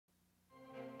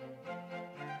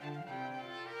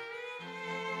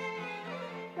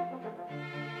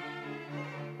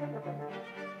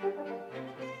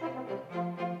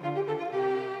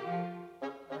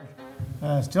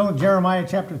Still in Jeremiah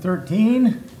chapter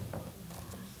 13.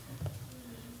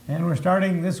 And we're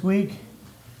starting this week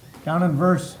down in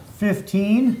verse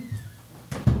 15.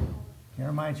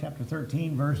 Jeremiah chapter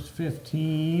 13, verse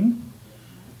 15.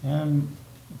 And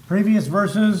previous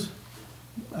verses,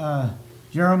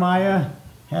 Jeremiah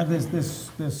had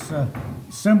this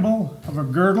symbol of a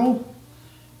girdle,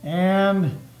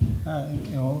 and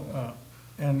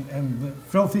and the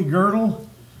filthy girdle,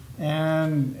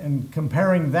 and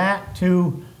comparing that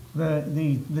to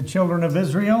the children of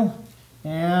Israel.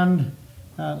 And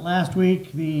last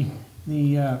week the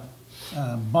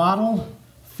bottle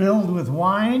filled with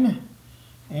wine,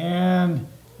 and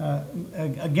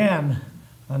again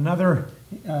another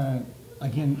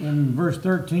like in verse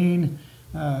 13.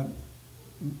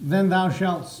 Then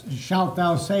shalt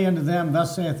thou say unto them,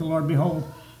 Thus saith the Lord,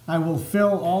 Behold, I will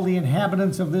fill all the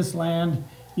inhabitants of this land,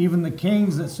 even the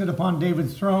kings that sit upon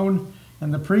David's throne,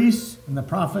 and the priests, and the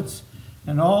prophets,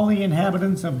 and all the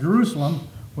inhabitants of Jerusalem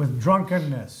with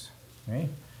drunkenness. Okay?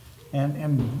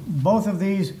 And both of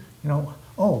these,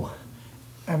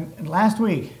 and last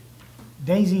week,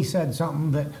 Daisy said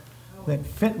something that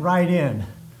fit right in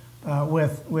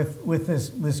with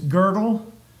this girdle,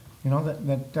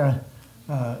 that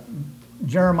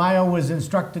Jeremiah was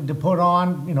instructed to put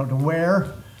on, to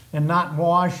wear and not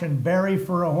wash and bury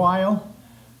for a while.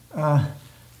 I'm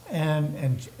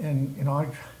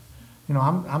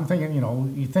thinking,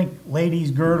 you think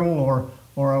ladies' girdle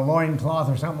or a loincloth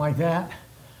or something like that.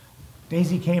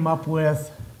 Daisy came up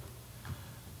with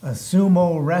a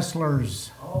sumo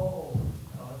wrestler's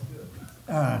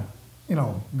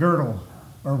girdle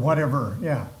or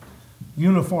whatever,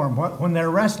 uniform. When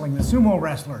they're wrestling, the sumo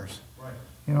wrestlers,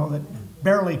 that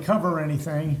barely cover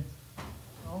anything.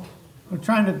 I'm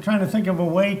trying to think of a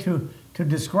way to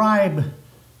describe,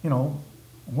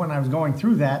 when I was going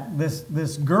through that,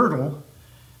 this girdle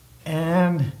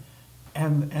and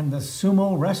the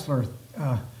sumo wrestler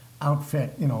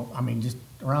outfit, just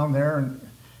around there. And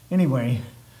anyway,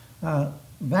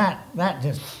 that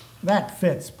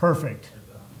fits perfect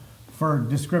for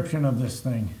description of this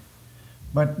thing.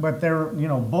 But they're,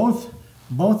 both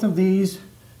of these,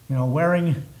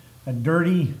 wearing a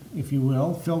dirty, if you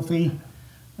will, filthy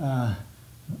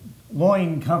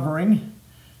loin covering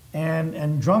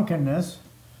and drunkenness,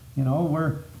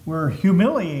 we're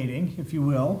humiliating, if you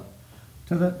will,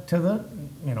 to the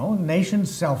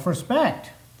nation's self-respect.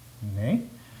 Okay,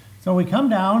 so we come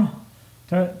down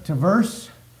to verse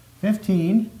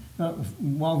 15.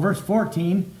 Verse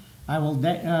 14. I will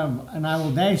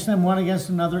dash them one against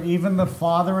another, even the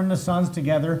father and the sons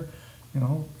together.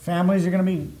 Families are going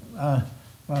to be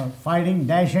fighting,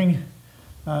 dashing.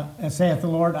 As saith the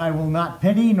Lord, I will not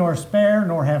pity, nor spare,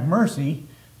 nor have mercy,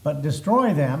 but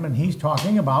destroy them. And he's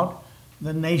talking about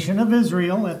the nation of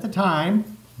Israel at the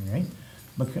time, okay?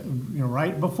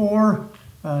 Right before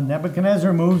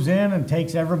Nebuchadnezzar moves in and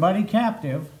takes everybody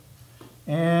captive.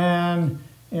 And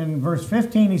in verse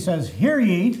 15 he says, Hear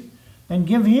ye, and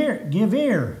give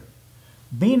ear.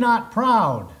 Be not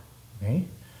proud. Okay?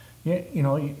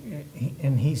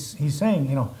 And he's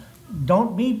saying,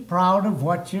 don't be proud of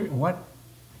what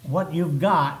you've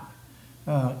got.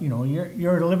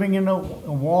 You're living in a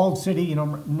walled city.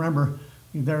 Remember,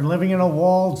 they're living in a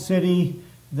walled city.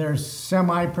 They're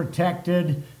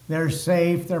semi-protected. They're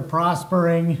safe. They're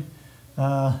prospering.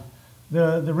 The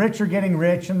rich are getting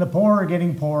rich, and the poor are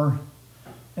getting poor.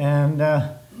 And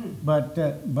but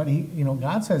he,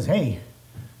 God says, hey,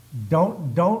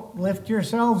 don't lift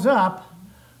yourselves up.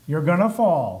 You're gonna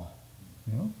fall.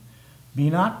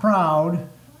 Be not proud,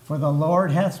 for the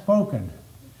Lord hath spoken.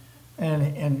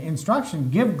 And instruction,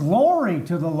 give glory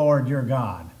to the Lord your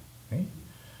God. Okay?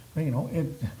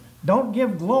 Don't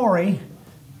give glory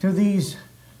to these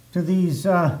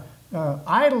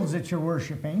idols that you're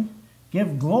worshiping.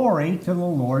 Give glory to the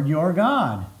Lord your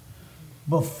God.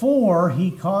 Before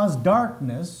he caused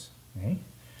darkness, okay?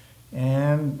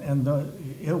 And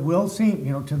it will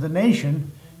seem, to the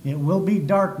nation, it will be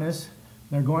darkness.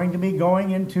 They're going to be going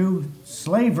into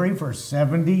slavery for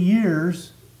 70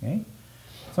 years. Okay?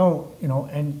 So,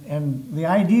 and the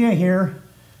idea here,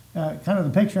 kind of the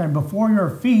picture, and before your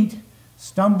feet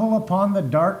stumble upon the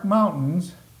dark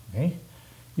mountains, okay?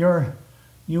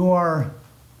 You are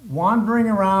wandering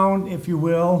around, if you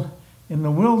will, in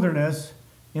the wilderness,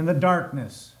 in the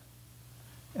darkness.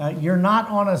 You're not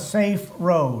on a safe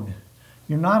road.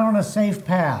 You're not on a safe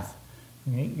path.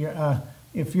 Okay?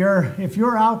 If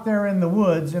you're out there in the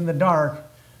woods in the dark,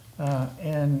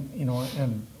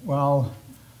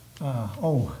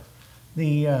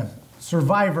 the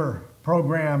survivor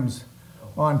programs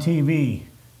on TV,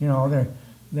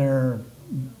 they're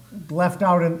left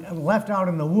out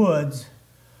in the woods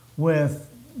with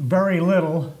very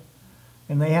little,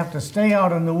 and they have to stay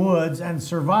out in the woods and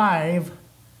survive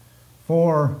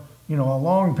for, you know, a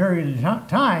long period of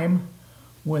time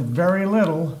with very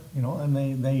little, you know, and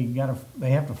they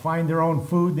have to find their own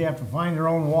food, they have to find their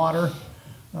own water,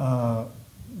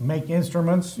 make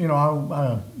instruments, you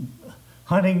know,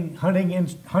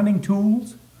 hunting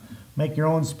tools, make your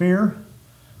own spear.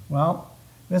 Well,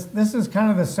 this is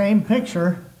kind of the same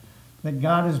picture that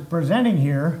God is presenting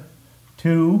here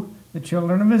to the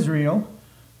children of Israel.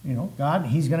 You know, God,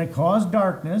 He's going to cause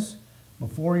darkness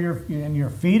before your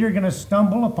feet are going to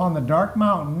stumble upon the dark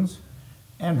mountains.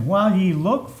 And while ye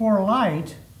look for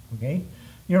light, okay,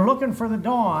 you're looking for the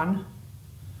dawn.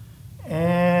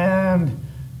 And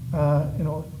you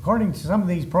know, according to some of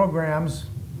these programs,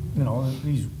 you know,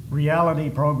 these reality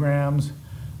programs,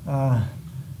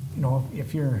 you know,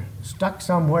 if you're stuck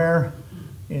somewhere,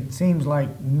 it seems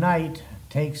like night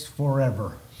takes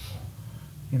forever.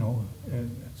 You know,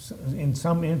 in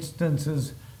some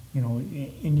instances, you know,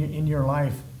 in your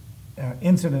life,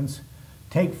 incidents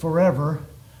take forever,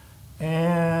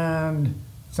 and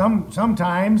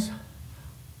sometimes,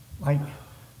 like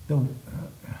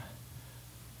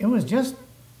it was just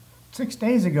 6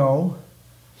 days ago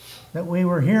that we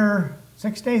were here.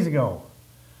 6 days ago.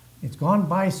 It's gone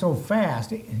by so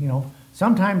fast. You know,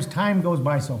 sometimes time goes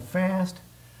by so fast,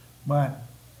 but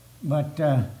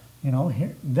you know,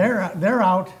 they're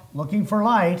out looking for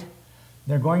light.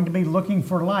 They're going to be looking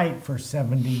for light for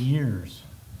 70 years.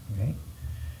 Okay?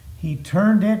 He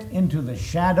turned it into the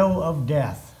shadow of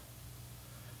death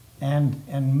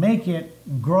and make it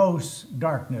gross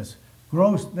darkness.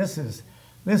 Gross, this is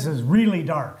really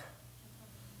dark.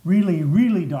 Really,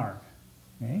 really dark.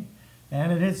 Okay?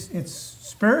 And it's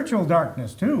spiritual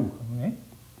darkness too. Okay?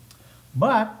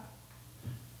 But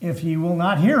if ye will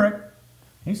not hear it,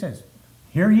 he says,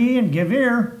 hear ye and give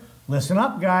ear. Listen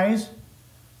up, guys.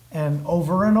 And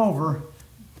over,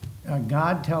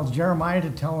 God tells Jeremiah to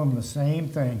tell him the same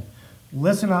thing.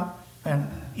 Listen up. And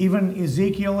even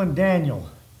Ezekiel and Daniel,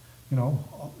 you know,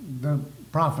 the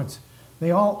prophets,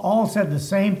 they all said the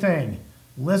same thing.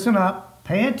 Listen up,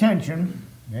 pay attention,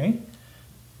 okay?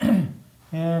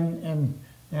 and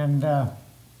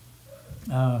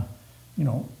you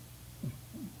know,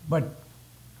 but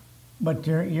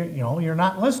you're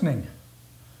not listening.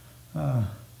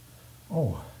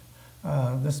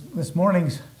 This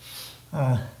morning's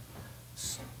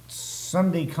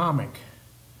Sunday comic.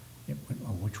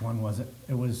 Which one was it?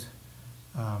 It was.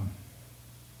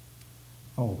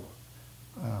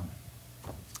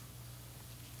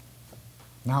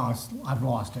 Now I've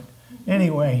lost it.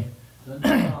 Anyway.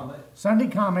 Sunday comic. Sunday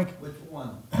comic. Which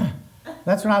one?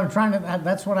 That's what I was trying to.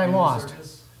 That's what I lost.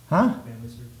 Circus? Huh? Family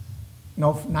Circus?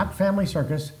 No, not Family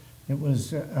Circus. It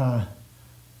was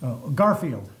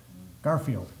Garfield.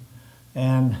 Garfield,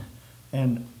 and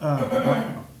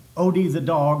Odie the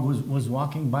dog was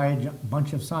walking by a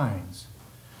bunch of signs,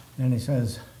 and he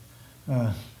says,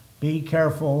 "Be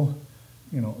careful."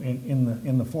 You know,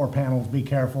 in the 4 panels, be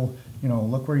careful. You know,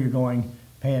 look where you're going.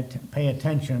 Pay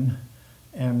attention.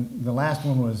 And the last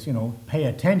one was, you know, pay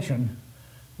attention.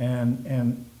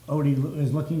 And Odie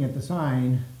is looking at the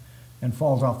sign and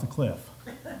falls off the cliff.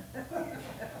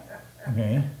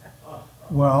 Okay.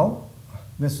 Well,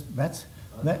 that's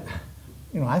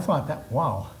you know, I thought that,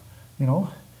 wow, you know,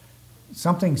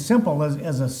 something simple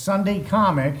as a Sunday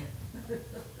comic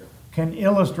can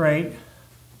illustrate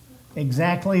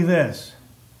exactly this.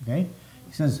 Okay.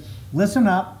 He says, listen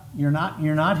up. You're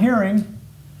not hearing.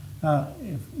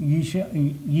 If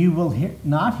you will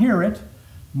not hear it.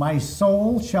 My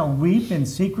soul shall weep in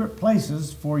secret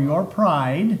places for your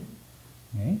pride.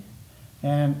 Okay,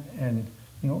 and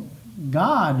you know,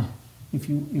 God, if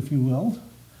you will,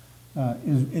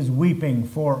 is weeping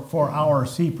for our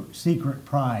secret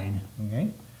pride.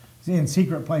 Okay, in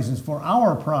secret places for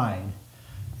our pride.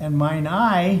 And mine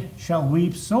eye shall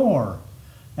weep sore,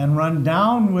 and run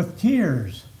down with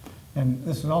tears. And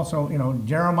this is also, you know,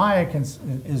 Jeremiah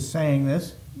is saying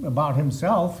this about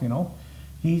himself, you know.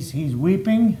 He's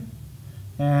weeping,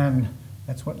 and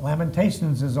that's what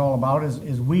Lamentations is all about,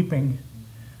 is weeping,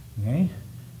 okay,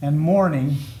 and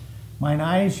mourning. Mine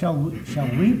eyes shall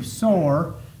weep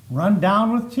sore, run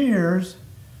down with tears,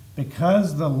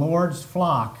 because the Lord's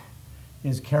flock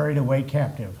is carried away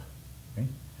captive. Okay?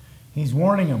 He's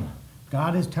warning them.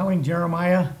 God is telling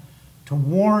Jeremiah to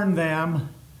warn them,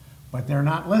 but they're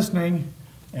not listening.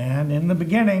 And in the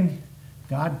beginning,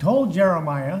 God told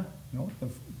Jeremiah, you know, the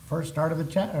first start of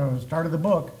the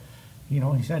book, you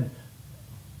know, he said,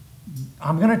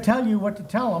 I'm going to tell you what to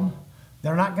tell them.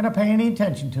 They're not going to pay any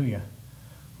attention to you.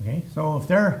 Okay, so if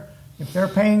they're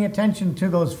paying attention to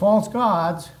those false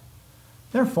gods,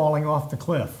 they're falling off the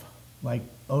cliff, like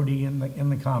Odie in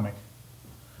the comic.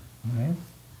 Okay,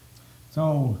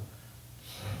 so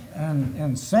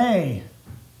and say,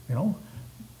 you know,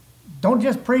 don't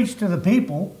just preach to the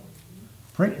people.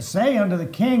 Say unto the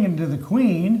king and to the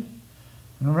queen.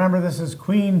 And remember, this is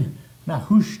Queen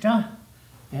Nehushta,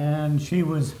 and she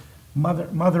was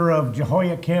mother of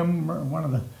Jehoiakim, or one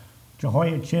of the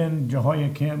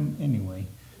Jehoiakim. Anyway,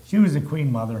 she was the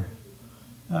queen mother.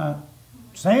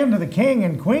 Say unto the king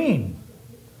and queen.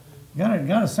 You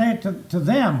gotta say it to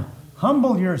them.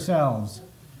 Humble yourselves.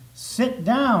 Sit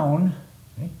down.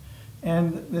 Okay?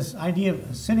 And this idea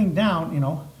of sitting down, you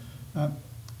know,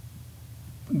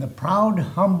 the proud,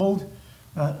 humbled.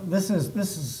 This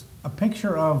is a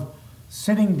picture of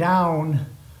sitting down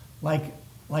like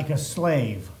a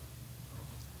slave.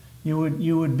 You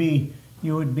would be,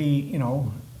 you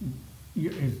know,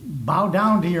 bow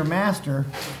down to your master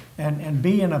and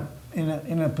be in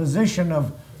a position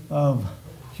of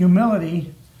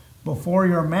humility before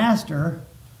your master.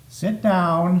 Sit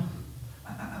down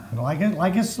like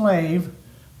a slave,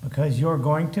 because you're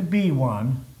going to be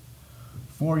one.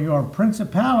 For your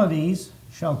principalities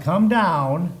shall come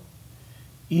down,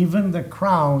 even the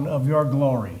crown of your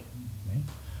glory.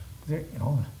 Okay?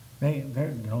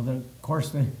 Of course,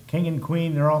 the king and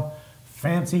queen, they're all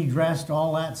fancy dressed,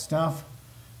 all that stuff,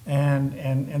 and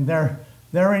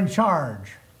they're in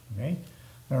charge. Okay,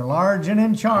 they're large and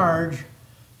in charge.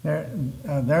 They're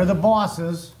the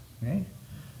bosses. Okay,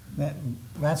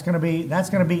 that's going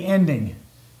to be ending.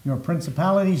 Your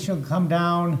principalities shall come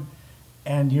down,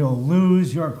 and you'll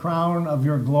lose your crown of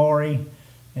your glory,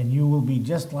 and you will be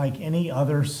just like any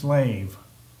other slave.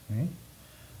 Okay?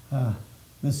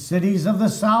 The cities of the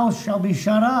south shall be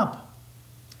shut up,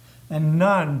 and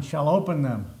none shall open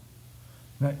them.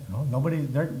 Nobody,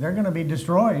 they're going to be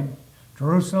destroyed.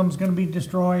 Jerusalem's going to be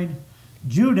destroyed.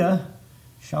 Judah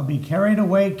shall be carried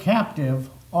away captive,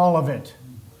 all of it.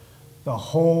 The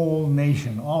whole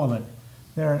nation, all of it.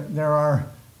 There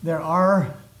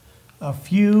are a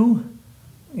few,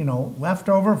 you know,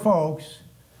 leftover folks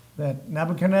that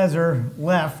Nebuchadnezzar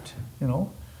left, you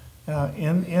know,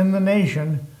 in the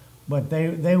nation, but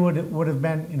they would have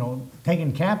been, you know,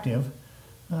 taken captive.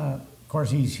 Of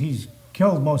course, he's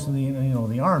killed most of the, you know,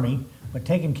 the army, but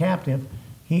taken captive.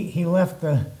 He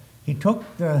took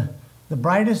the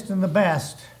brightest and the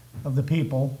best of the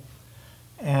people,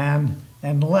 and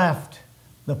left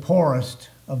the poorest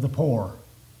of the poor,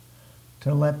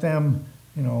 to let them,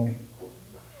 you know,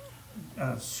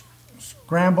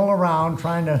 scramble around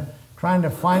trying to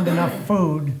find enough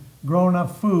food, grow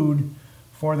enough food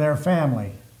for their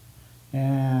family.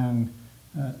 And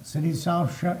cities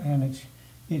south, and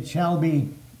it shall be,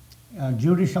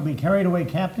 Judah shall be carried away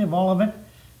captive, all of it.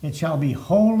 It shall be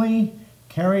wholly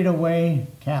carried away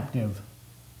captive.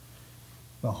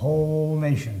 The whole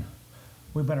nation.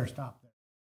 We better stop.